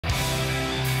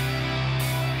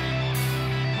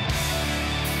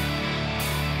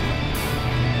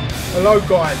Hello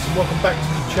guys and welcome back to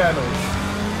the channel.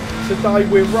 Today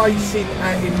we're racing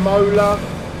at Imola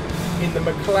in the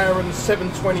McLaren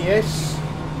 720S.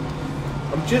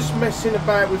 I'm just messing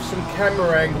about with some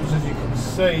camera angles, as you can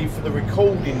see, for the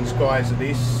recordings guys of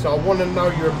this, so I want to know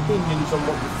your opinions on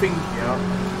what you think here.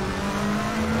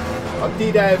 I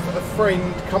did have a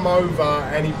friend come over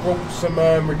and he brought some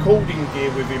recording gear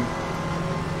with him,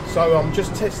 so I'm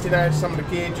just testing out some of the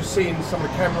gear, just seeing some of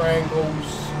the camera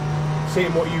angles,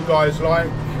 seeing what you guys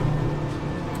like.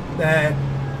 Now,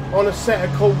 on a set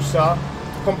of Corsa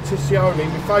Competizione,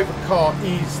 my favourite car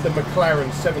is the McLaren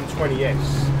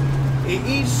 720S. It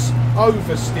is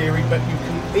oversteery, but you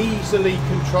can easily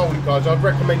control it, guys. I'd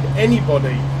recommend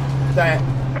anybody that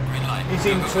is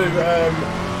into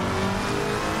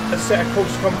a set of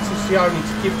Corsa Competizione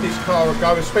to give this car a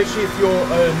go, especially if you're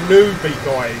a newbie,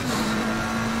 guys.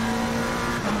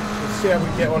 Let's see how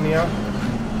we get on here.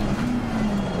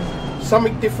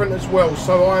 Something different as well,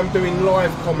 so I am doing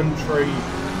live commentary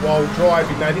while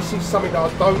driving. Now this is something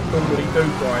that I don't normally do,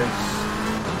 guys.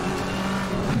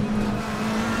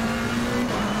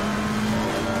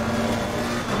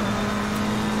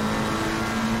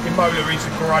 Imola is a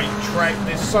great track.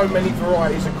 There's so many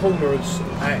varieties of corners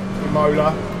at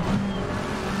Imola,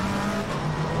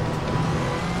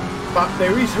 but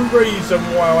there is a reason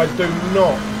why I do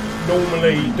not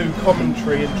normally do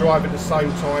commentary and drive at the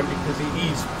same time, because it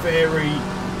is very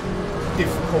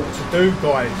difficult to do,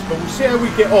 guys. But we'll see how we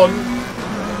get on.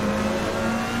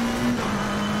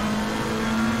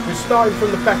 We're starting from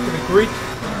the back of the grid.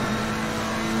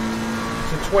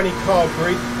 It's a 20 car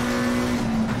grid.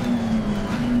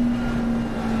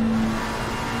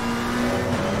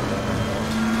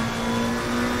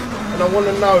 And I want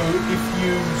to know if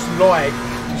you like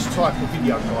this type of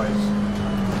video, guys.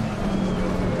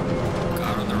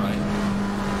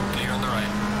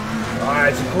 Ah,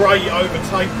 it's a great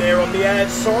overtake there on the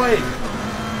outside.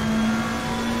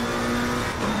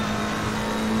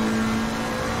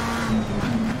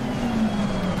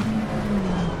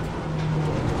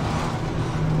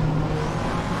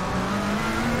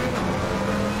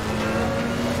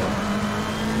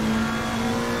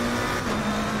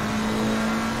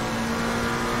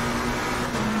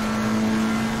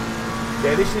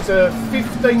 Yeah, this is a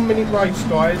 15-minute race,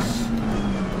 guys.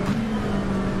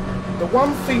 The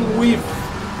one thing with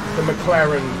the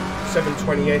McLaren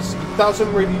 720S, it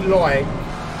doesn't really like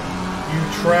you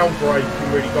trail braking,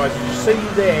 really, guys. As you see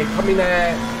there, coming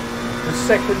out the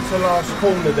second to last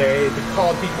corner there, the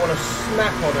car did want to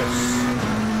snap on us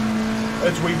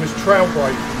as we was trail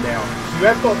braking now. So you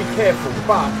have got to be careful,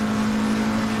 but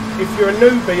if you're a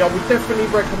newbie, I would definitely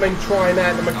recommend trying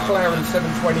out the McLaren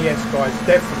 720S, guys,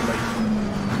 definitely.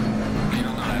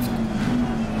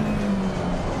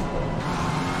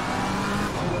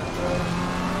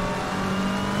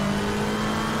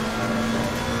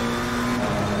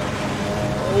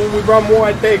 Oh, we run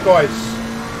wide there, guys.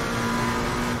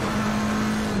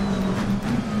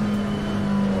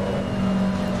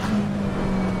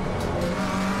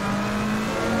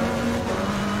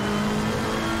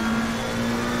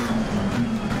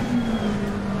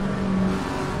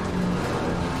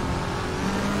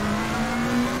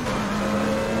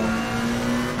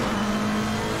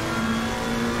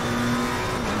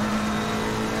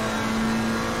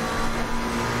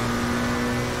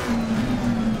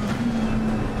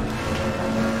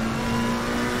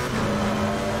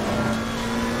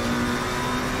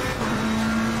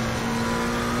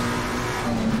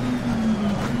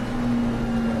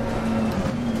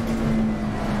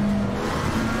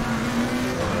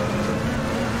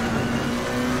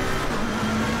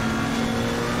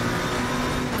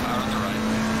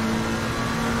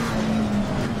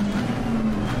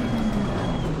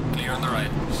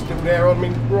 Still there on me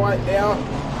right now.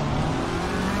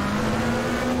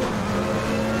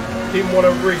 Didn't want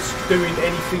to risk doing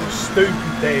anything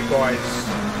stupid there, guys.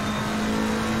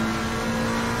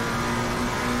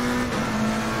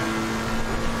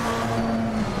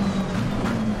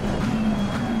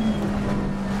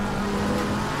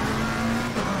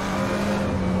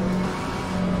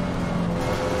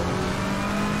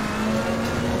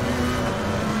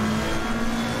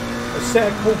 Set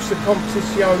of Corsa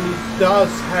Competizione does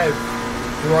have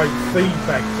great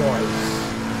feedback, guys.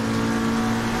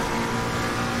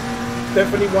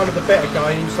 Definitely one of the better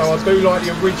games, so I do like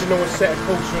the original set of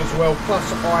Corsa as well, plus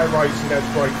iRacing has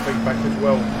great feedback as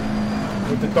well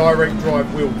with the direct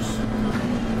drive wheels.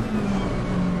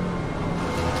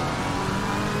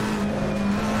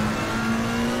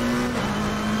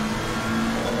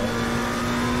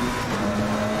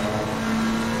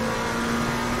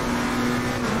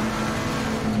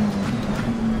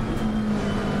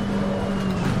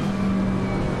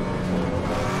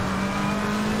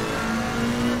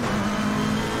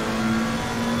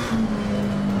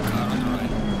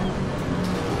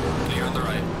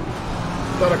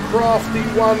 Done a crafty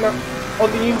one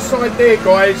on the inside there,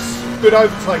 guys. Good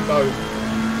overtake though.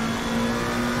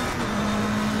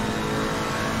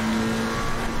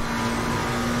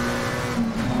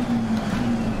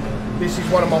 This is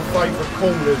one of my favourite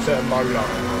corners at Imola.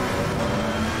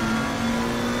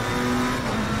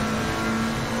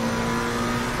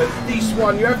 But this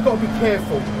one, you have got to be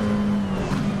careful.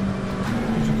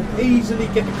 Because you can easily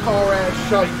get the car out of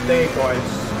shape there,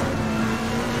 guys.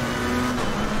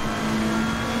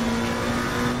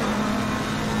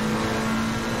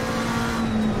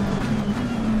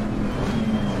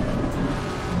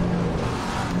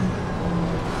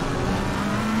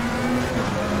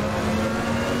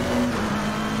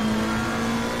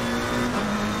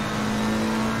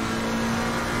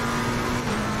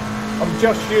 I'm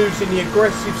just using the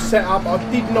aggressive setup. I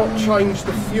did not change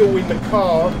the fuel in the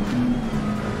car.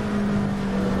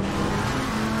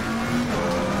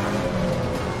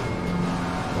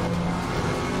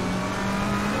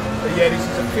 But yeah, this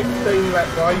is a 15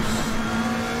 lap race.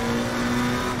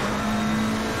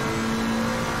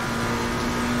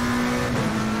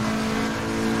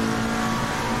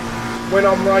 When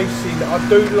I'm racing, I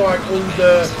do like all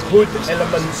the hood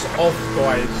elements off,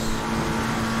 guys.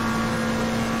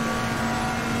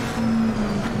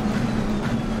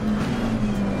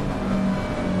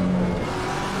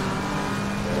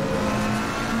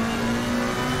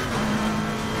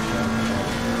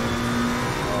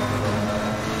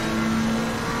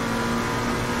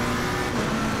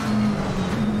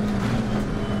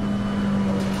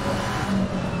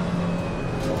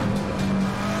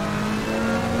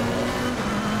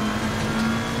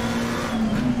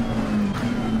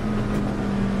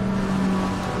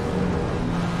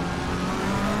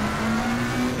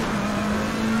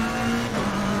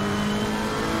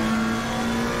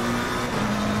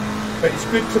 But it's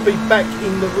good to be back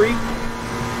in the rig.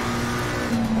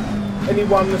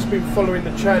 Anyone that's been following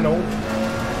the channel,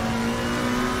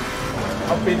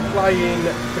 I've been playing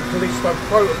the Callisto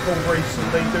Protocol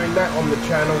recently, doing that on the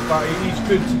channel, but it is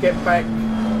good to get back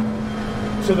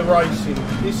to the racing.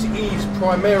 This is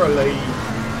primarily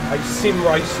a sim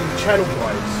racing channel,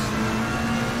 guys.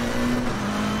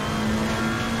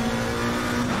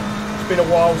 It's been a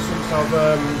while since I've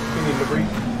been in the rig.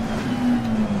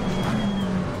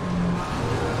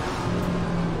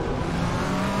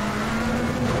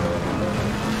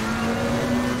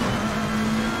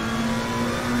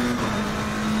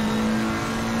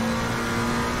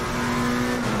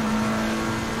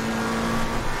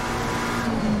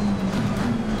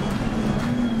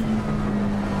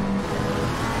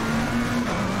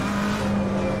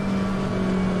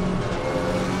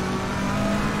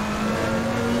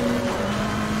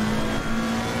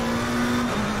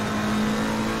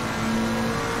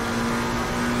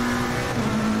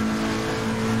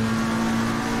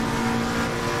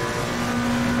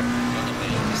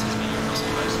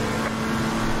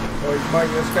 Mate,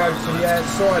 let's go to the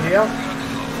outside here.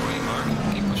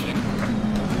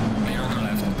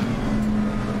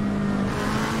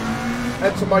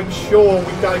 Had to make sure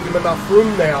we gave him enough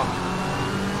room now.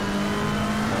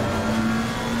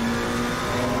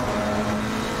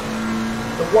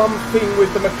 The one thing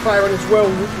with the McLaren as well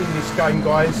in this game,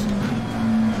 guys,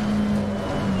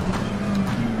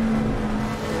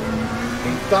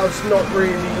 it does not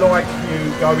really like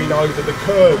you going over the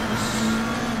curbs.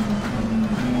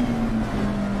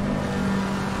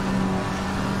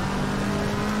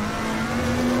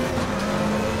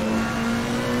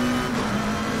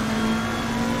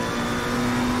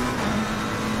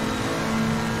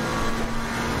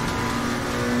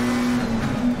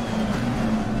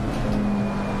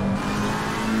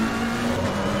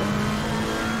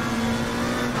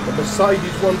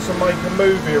 Mercedes wants to make a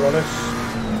move here on us.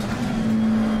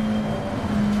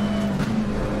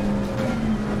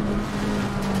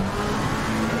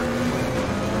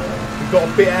 We got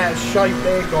a bit out of shape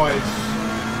there, guys,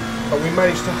 but we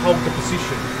managed to hold the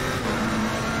position.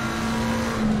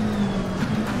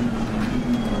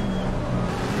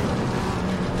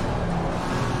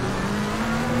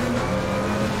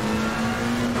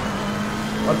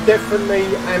 I definitely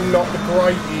am not the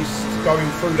greatest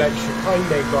going through that chicane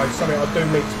there, guys. Something I do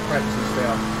need to practice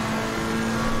now.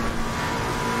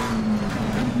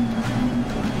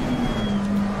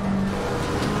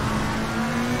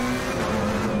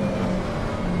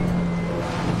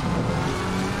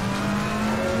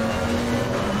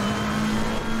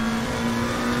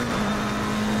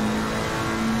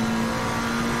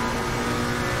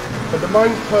 But the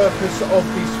main purpose of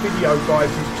this video, guys,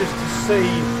 is just to see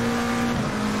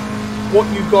what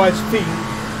you guys think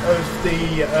of the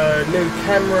new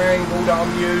camera angle that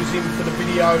I'm using for the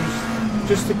videos,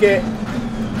 just to get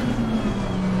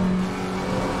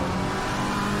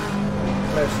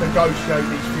let's negotiate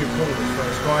these few corners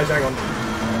first, guys. Hang on.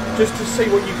 Just to see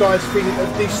what you guys think of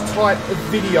this type of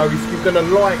video, if you're going to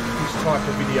like this type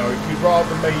of video, if you'd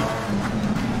rather me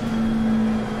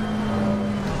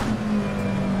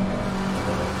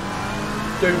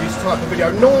do this type of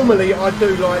video. Normally I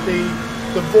do like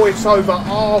the voiceover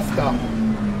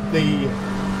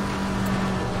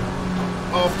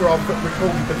after I've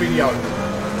recorded the video.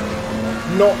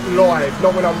 Not live,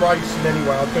 not when I'm racing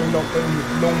anyway. I do not do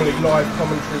normally live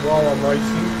commentary while I'm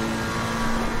racing.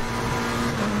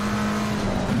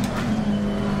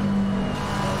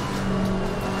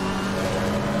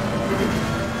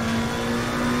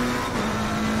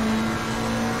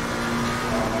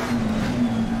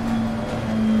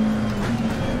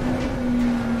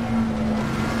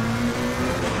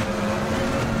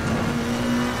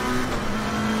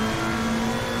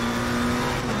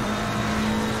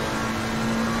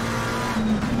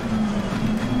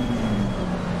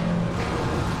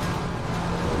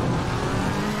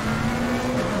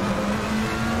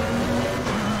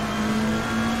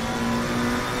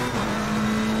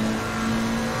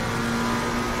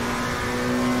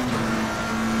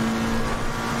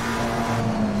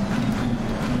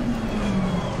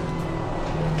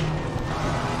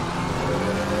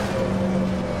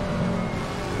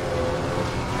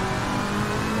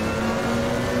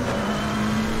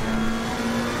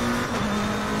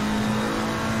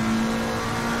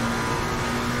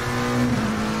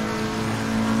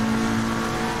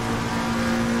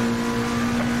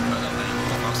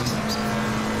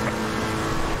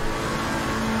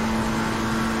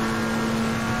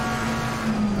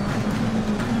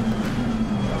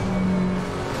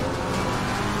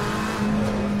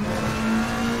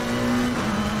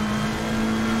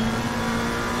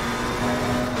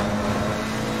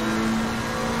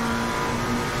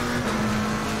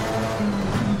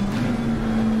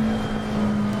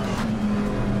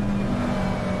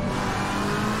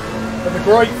 But the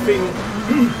great thing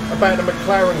about the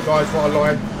McLaren, guys, what I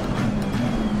like,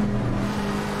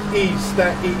 is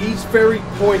that it is very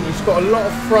pointy. It's got a lot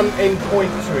of front end point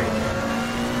to it.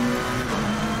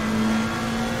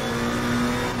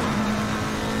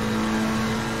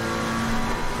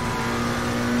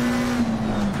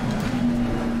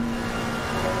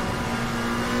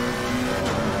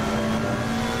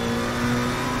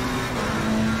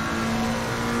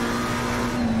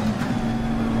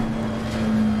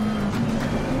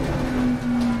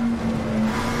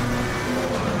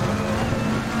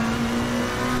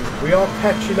 We are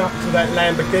catching up to that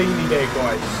Lamborghini there,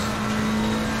 guys.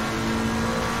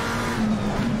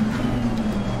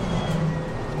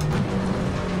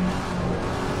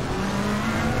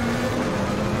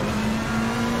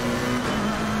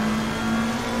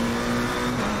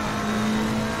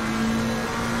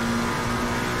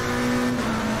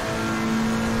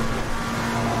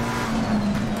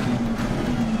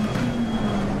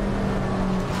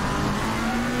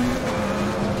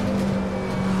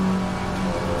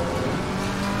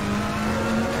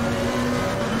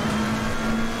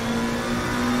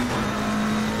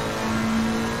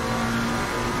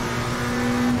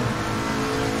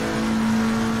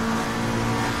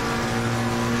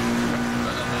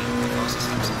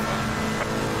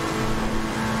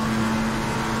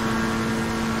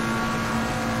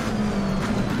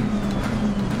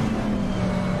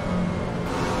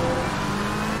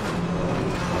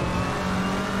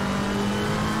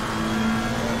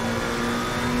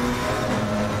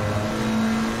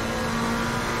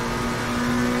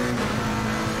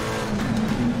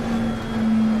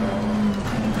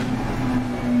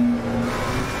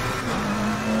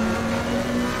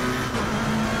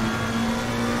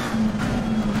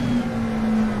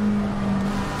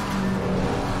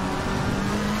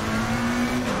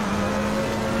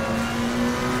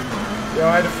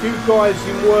 I had a few guys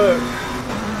in work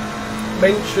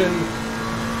mention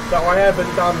that I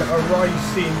haven't done a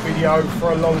racing video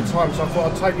for a long time, so I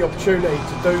thought I'd take the opportunity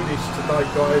to do this today,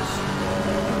 guys.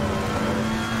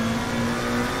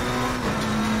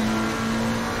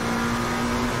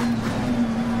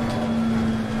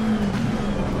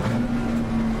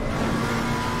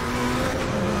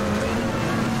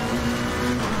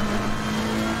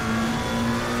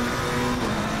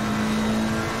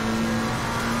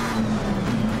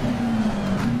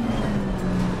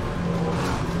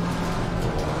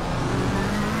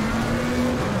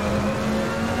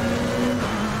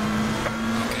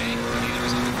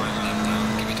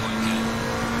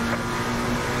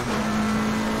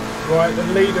 Right, the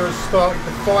leader has started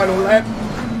the final lap.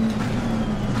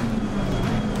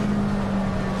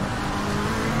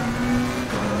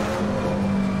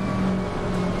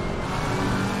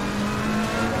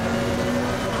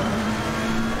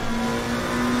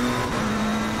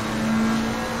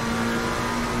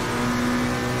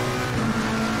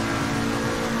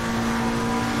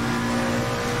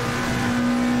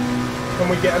 Can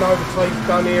we get an overtake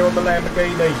done here on the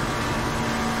Lamborghini?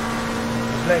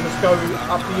 Letting us go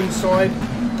up the inside.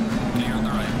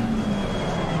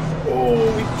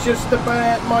 Oh, we just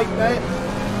about make that.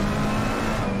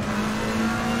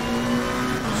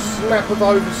 Snap of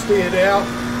oversteer there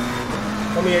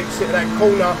on the exit of that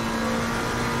corner.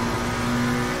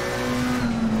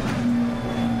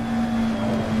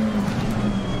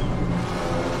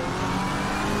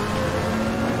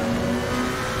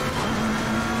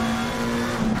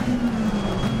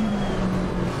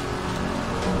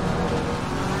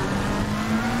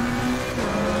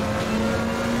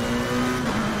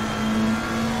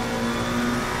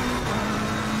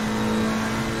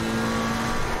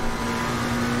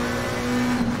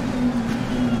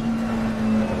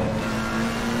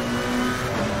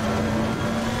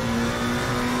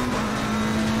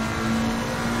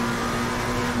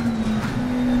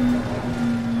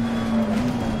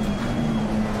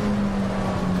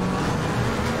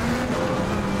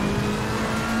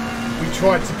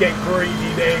 Tried to get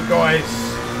greedy there,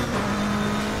 guys.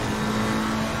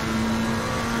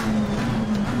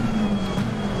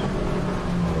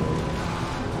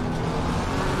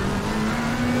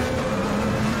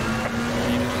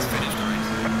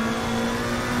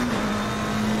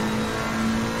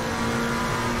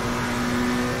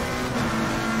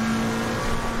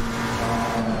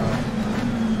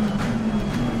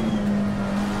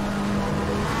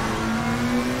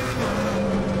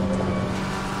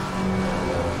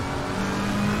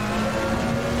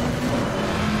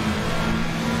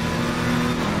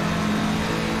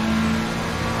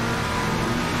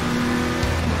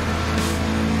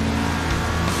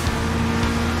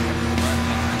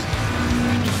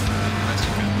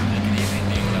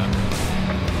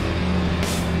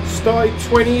 Started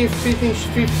 20th, finished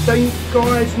 15th,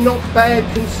 guys. Not bad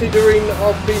considering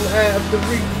I've been out of the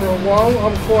rig for a while.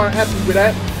 I'm quite happy with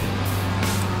that.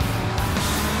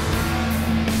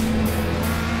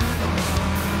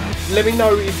 Let me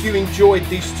know if you enjoyed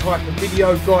this type of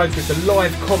video, guys, with the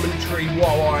live commentary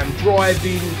while I am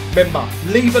driving. Remember,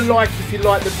 leave a like if you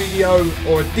liked the video,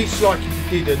 or a dislike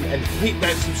if you didn't, and hit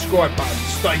that subscribe button.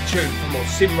 Stay tuned for more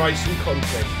sim racing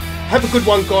content. Have a good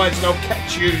one, guys, and I'll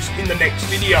catch you in the next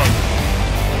video.